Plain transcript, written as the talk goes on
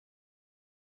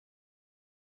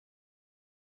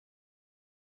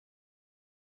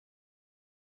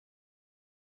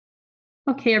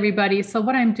Okay, everybody. So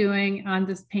what I'm doing on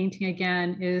this painting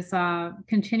again is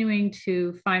continuing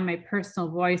to find my personal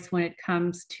voice when it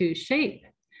comes to shape.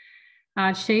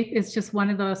 Shape is just one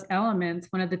of those elements,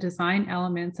 one of the design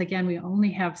elements. Again, we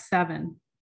only have 7.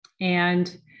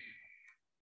 And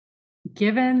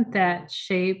given that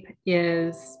shape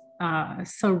is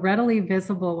so readily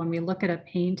visible when we look at a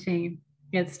painting,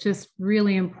 it's just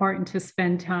really important to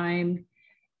spend time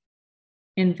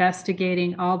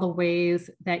investigating all the ways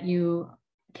that you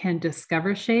can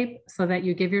discover shape so that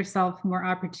you give yourself more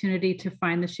opportunity to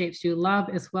find the shapes you love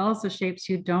as well as the shapes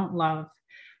you don't love.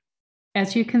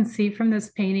 As you can see from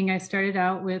this painting, I started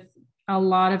out with a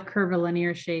lot of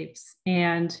curvilinear shapes,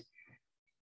 and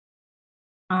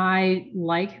I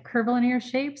like curvilinear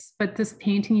shapes, but this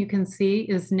painting you can see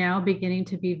is now beginning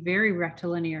to be very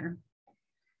rectilinear.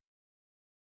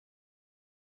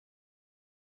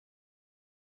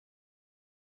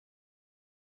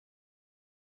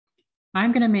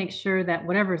 I'm going to make sure that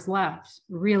whatever's left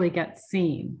really gets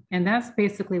seen. And that's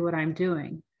basically what I'm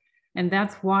doing. And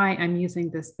that's why I'm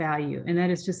using this value. And that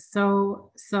is just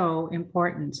so, so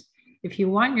important. If you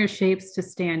want your shapes to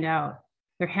stand out,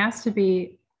 there has to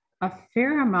be a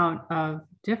fair amount of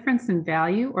difference in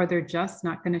value, or they're just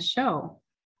not going to show.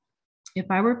 If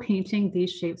I were painting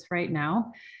these shapes right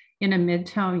now in a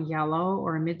mid-tone yellow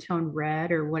or a mid-tone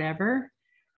red or whatever,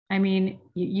 I mean,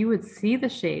 you would see the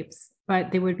shapes,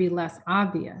 but they would be less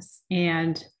obvious.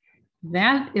 And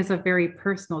that is a very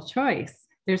personal choice.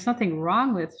 There's nothing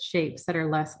wrong with shapes that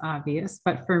are less obvious.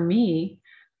 But for me,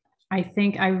 I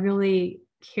think I really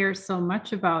care so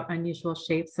much about unusual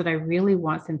shapes that I really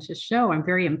want them to show. I'm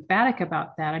very emphatic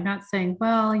about that. I'm not saying,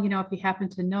 well, if you happen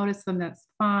to notice them, that's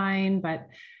fine. But,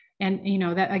 and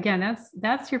that again,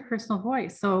 that's your personal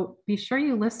voice. So be sure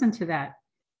you listen to that.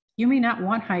 You may not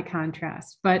want high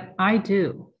contrast, but I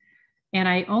do. And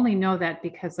I only know that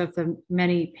because of the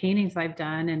many paintings I've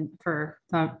done and for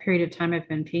the period of time I've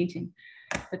been painting.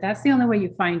 But that's the only way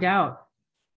you find out.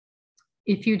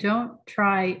 If you don't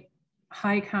try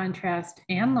high contrast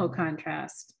and low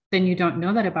contrast, then you don't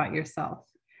know that about yourself.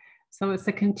 So it's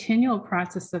a continual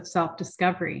process of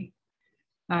self-discovery.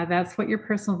 That's what your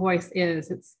personal voice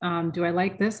is. It's, do I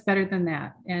like this better than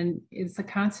that? And it's a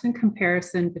constant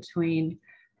comparison between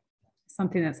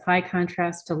something that's high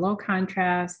contrast to low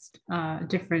contrast,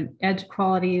 different edge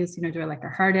qualities. Do I like a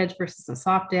hard edge versus a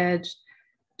soft edge?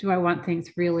 Do I want things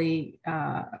really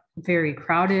very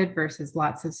crowded versus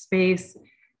lots of space?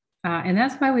 And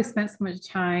that's why we spent so much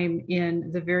time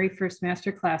in the very first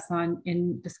masterclass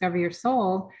in Discover Your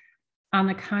Soul on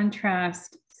the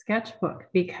contrast sketchbook,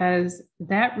 because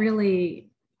that really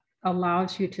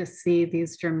allows you to see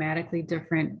these dramatically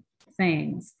different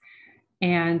things.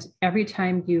 And every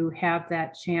time you have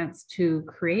that chance to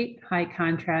create high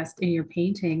contrast in your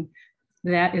painting,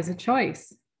 that is a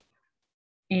choice.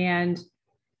 And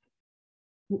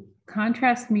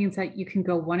contrast means that you can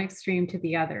go one extreme to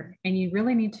the other, and you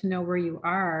really need to know where you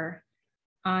are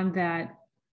on that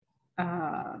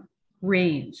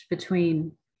range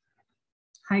between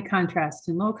high contrast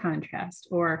and low contrast,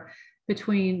 or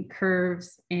between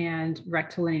curves and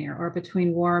rectilinear, or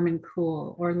between warm and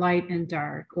cool, or light and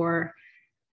dark, or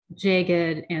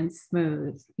jagged and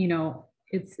smooth.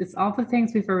 It's all the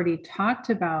things we've already talked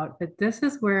about, but this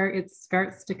is where it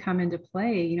starts to come into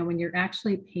play, when you're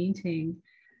actually painting,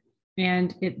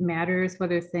 and it matters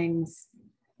whether things,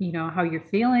 how you're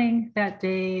feeling that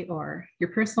day or your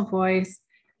personal voice.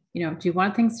 Do you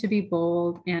want things to be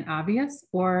bold and obvious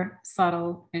or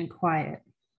subtle and quiet?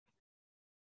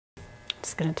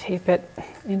 Just going to tape it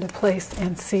into place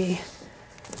and see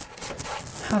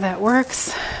how that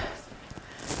works.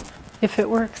 If it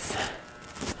works.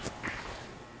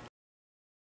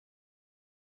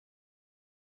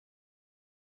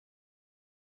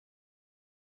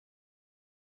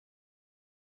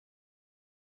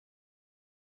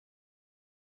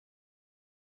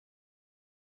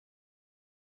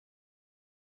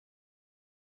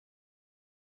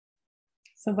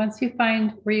 So once you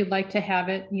find where you'd like to have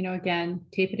it, again,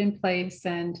 tape it in place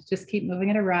and just keep moving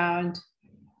it around.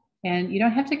 And you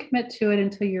don't have to commit to it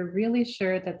until you're really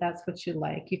sure that that's what you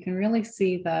like. You can really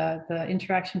see the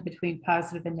interaction between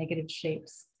positive and negative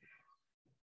shapes.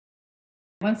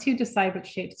 Once you decide what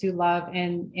shapes you love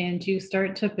and you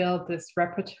start to build this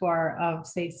repertoire of,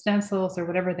 say, stencils or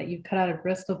whatever that you cut out of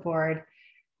Bristol board,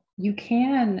 you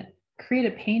can create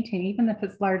a painting, even if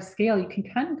it's large scale. You can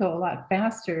kind of go a lot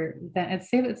faster than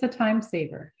it's a time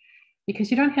saver,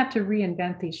 because you don't have to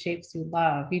reinvent these shapes you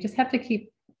love. You just have to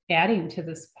keep adding to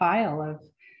this pile of,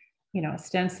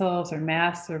 stencils or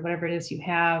masks or whatever it is you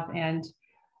have. And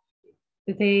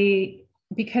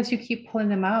because you keep pulling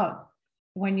them out,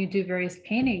 when you do various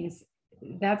paintings,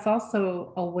 that's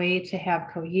also a way to have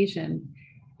cohesion.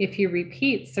 If you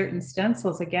repeat certain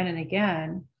stencils again and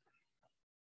again,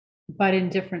 but in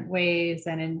different ways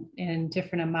and in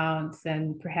different amounts,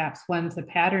 and perhaps one's a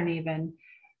pattern even,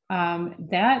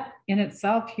 that in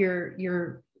itself,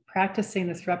 you're practicing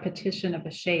this repetition of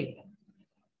a shape.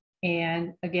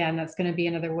 And again, that's going to be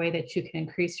another way that you can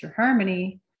increase your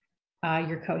harmony,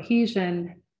 your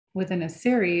cohesion within a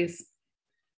series,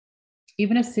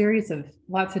 even a series of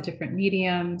lots of different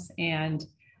mediums and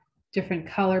different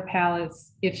color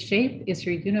palettes. If shape is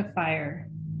your unifier,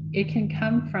 it can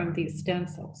come from these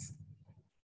stencils.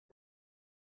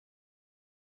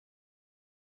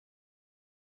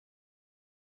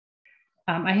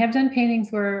 I have done paintings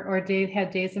where, or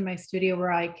had days in my studio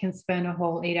where I can spend a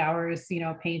whole 8 hours,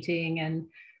 painting, and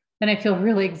then I feel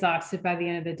really exhausted by the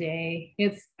end of the day.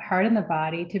 It's hard on the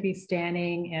body to be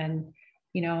standing, and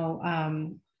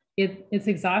it's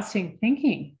exhausting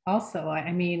thinking also.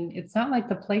 I mean, it's not like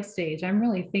the play stage. I'm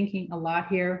really thinking a lot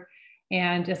here,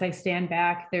 and as I stand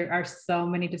back, there are so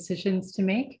many decisions to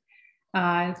make.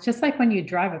 It's just like when you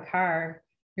drive a car,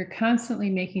 you're constantly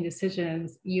making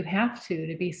decisions. You have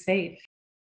to be safe.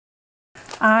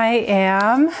 I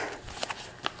am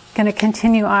going to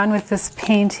continue on with this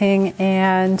painting,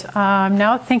 and I'm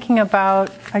now thinking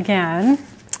about, again,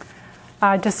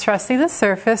 distressing the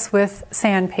surface with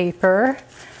sandpaper,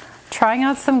 trying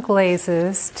out some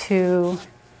glazes to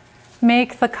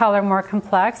make the color more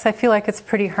complex. I feel like it's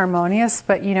pretty harmonious,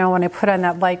 but when I put on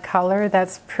that light color,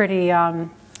 that's pretty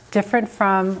different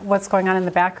from what's going on in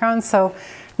the background. So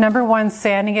number one,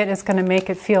 sanding it is going to make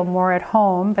it feel more at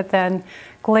home, but then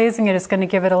glazing it is going to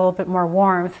give it a little bit more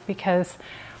warmth, because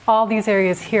all these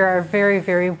areas here are very,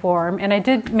 very warm. And I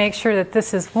did make sure that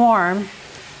this is warm,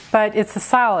 but it's a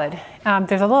solid.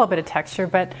 There's a little bit of texture,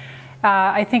 but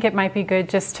I think it might be good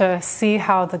just to see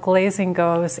how the glazing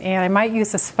goes. And I might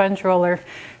use a sponge roller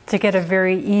to get a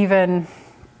very even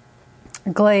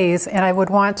glaze. And I would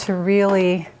want to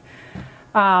really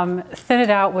thin it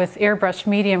out with airbrush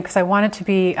medium, because I want it to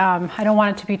be, I don't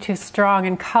want it to be too strong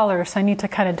in color, so I need to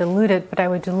kind of dilute it, but I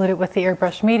would dilute it with the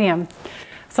airbrush medium.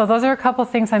 So those are a couple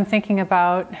things I'm thinking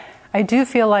about. I do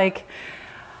feel like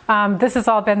this has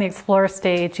all been the explore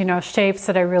stage, shapes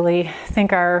that I really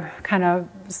think are kind of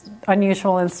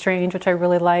unusual and strange, which I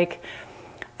really like.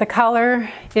 The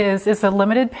color is a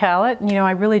limited palette.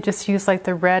 I really just used like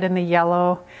the red and the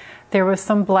yellow. There was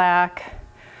some black,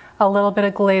 a little bit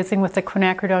of glazing with the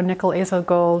quinacridone nickel azo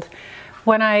gold.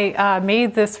 When I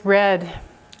made this red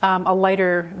a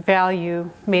lighter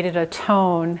value, made it a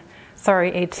tint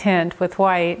with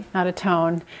white, not a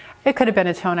tone. It could have been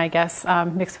a tone, I guess,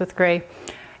 mixed with gray.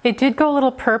 It did go a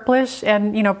little purplish,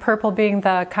 and purple being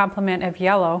the complement of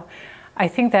yellow, I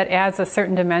think that adds a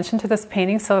certain dimension to this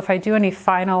painting. So if I do any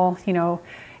final,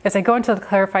 as I go into the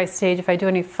clarify stage, if I do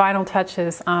any final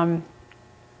touches,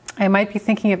 I might be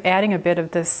thinking of adding a bit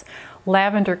of this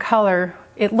lavender color.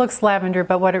 It looks lavender,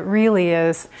 but what it really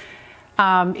is,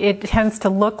 it tends to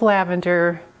look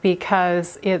lavender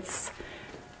because it's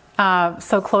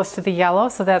so close to the yellow.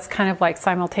 So that's kind of like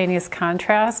simultaneous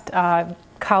contrast.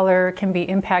 Color can be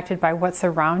impacted by what's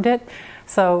around it.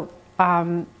 So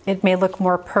it may look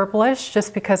more purplish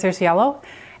just because there's yellow.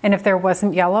 And if there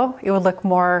wasn't yellow, it would look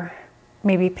more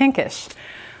maybe pinkish.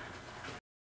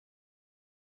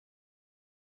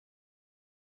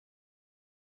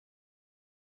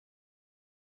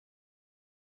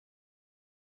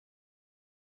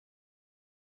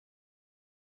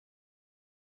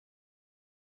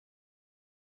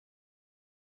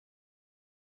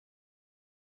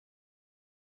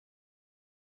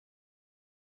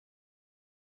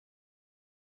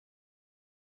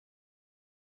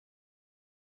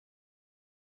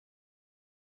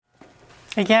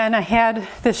 Again, I had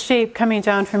this shape coming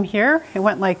down from here. It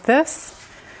went like this.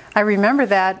 I remember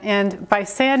that, and by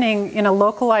sanding in a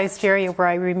localized area where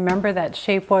I remember that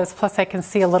shape was, plus I can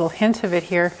see a little hint of it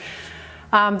here,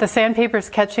 the sandpaper is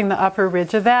catching the upper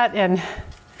ridge of that, and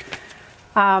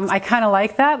I kind of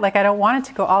like that. Like, I don't want it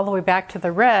to go all the way back to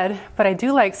the red, but I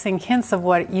do like seeing hints of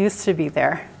what used to be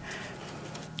there.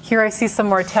 Here I see some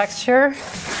more texture.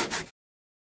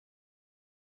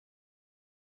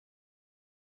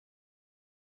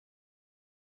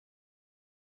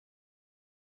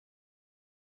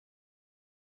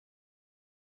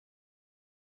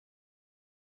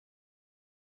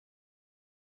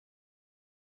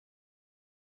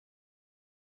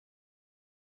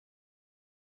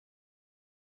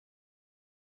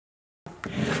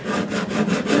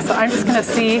 So I'm just going to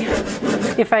see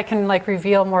if I can like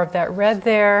reveal more of that red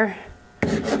there.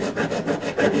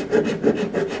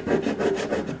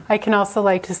 I can also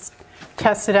like just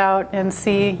test it out and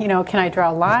see, you know, can I draw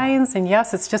lines? And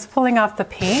yes, it's just pulling off the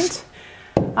paint.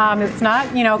 It's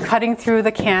not, you know, cutting through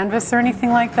the canvas or anything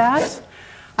like that.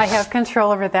 I have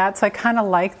control over that, so I kind of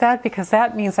like that because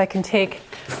that means I can take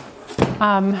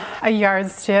a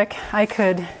yardstick. I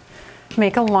could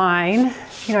make a line.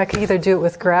 You know, I could either do it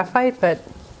with graphite, but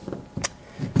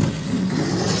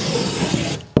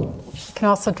I can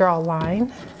also draw a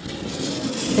line.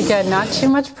 Again, not too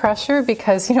much pressure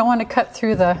because you don't want to cut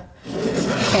through the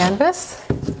canvas.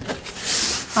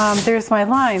 There's my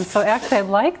line. So actually I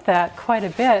like that quite a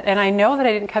bit, and I know that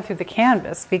I didn't cut through the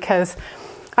canvas because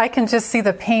I can just see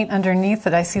the paint underneath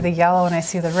it. I see the yellow and I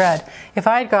see the red. If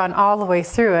I had gone all the way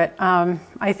through it,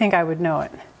 I think I would know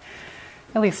it.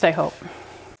 At least I hope.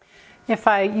 If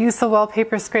I use the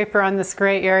wallpaper scraper on this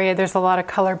gray area, there's a lot of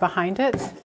color behind it.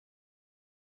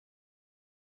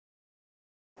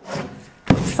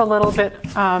 It's a little bit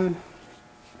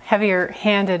heavier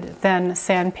handed than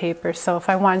sandpaper, so if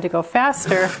I wanted to go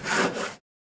faster,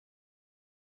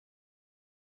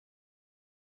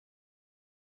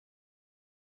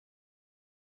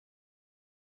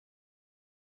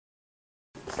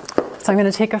 so I'm going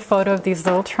to take a photo of these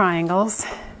little triangles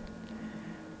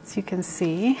so you can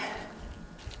see.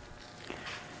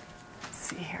 Let's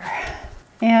see here.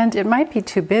 And it might be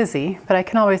too busy, but I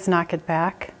can always knock it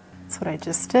back. That's what I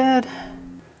just did.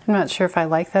 I'm not sure if I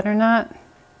like that or not.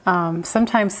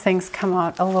 Sometimes things come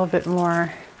out a little bit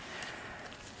more,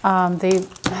 I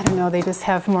don't know, they just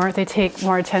have more, they take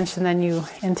more attention than you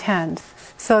intend.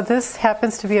 So this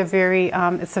happens to be a very,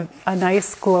 it's a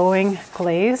nice glowing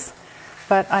glaze,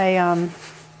 but I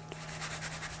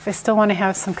still want to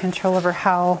have some control over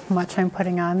how much I'm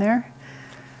putting on there.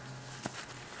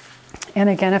 And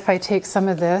again, if I take some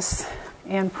of this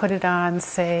and put it on,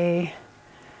 say,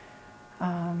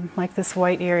 like this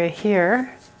white area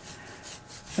here,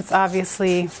 it's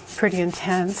obviously pretty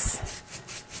intense.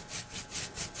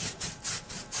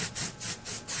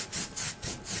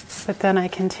 But then I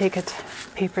can take a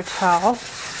paper towel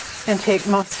and take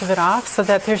most of it off so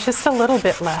that there's just a little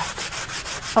bit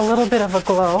left. A little bit of a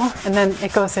glow, and then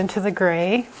it goes into the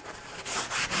gray.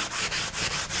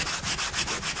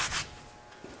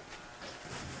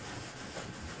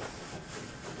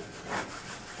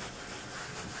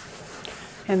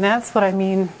 And that's what I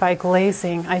mean by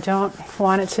glazing. I don't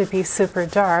want it to be super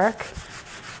dark.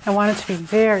 I want it to be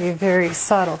very, very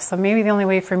subtle. So maybe the only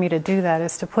way for me to do that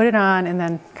is to put it on and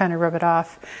then kind of rub it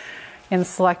off in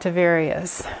selective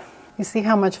areas. You see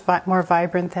how much more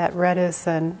vibrant that red is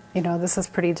than, you know, this is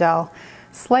pretty dull.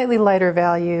 Slightly lighter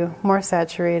value, more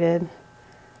saturated.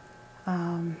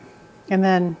 And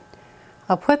then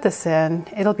I'll put this in,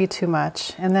 it'll be too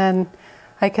much. And then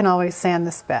I can always sand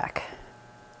this back.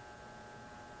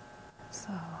 So,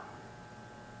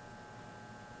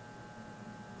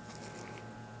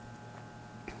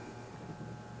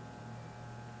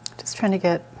 just trying to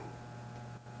get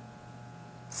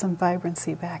some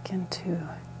vibrancy back into,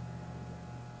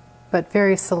 but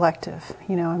very selective.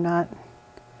 You know, I'm not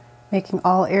making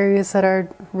all areas that are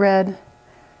red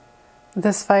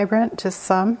this vibrant, just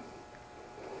some.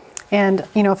 And,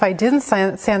 you know, if I didn't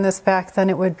sand this back, then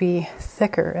it would be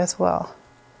thicker as well.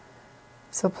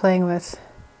 So playing with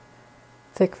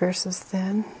thick versus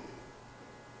thin.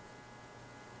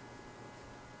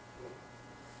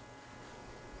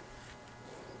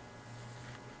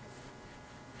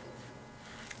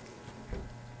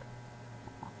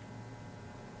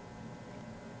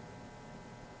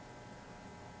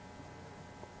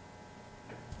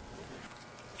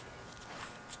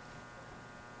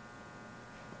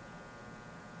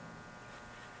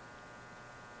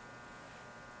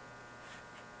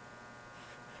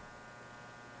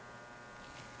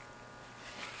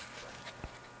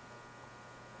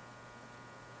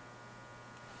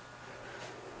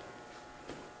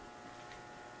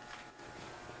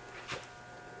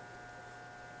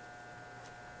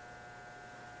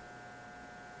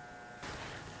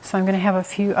 So I'm going to have a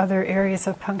few other areas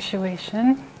of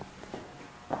punctuation.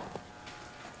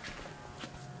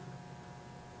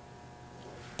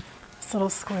 This little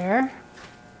square.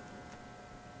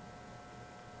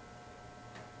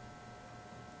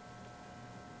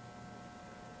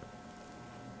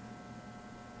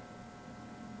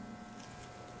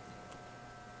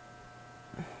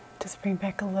 Just bring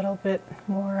back a little bit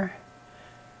more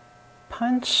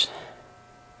punch.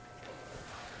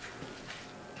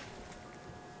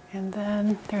 And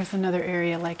then there's another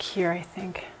area like here, I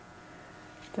think,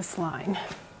 this line.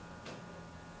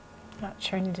 Not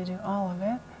sure I need to do all of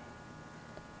it.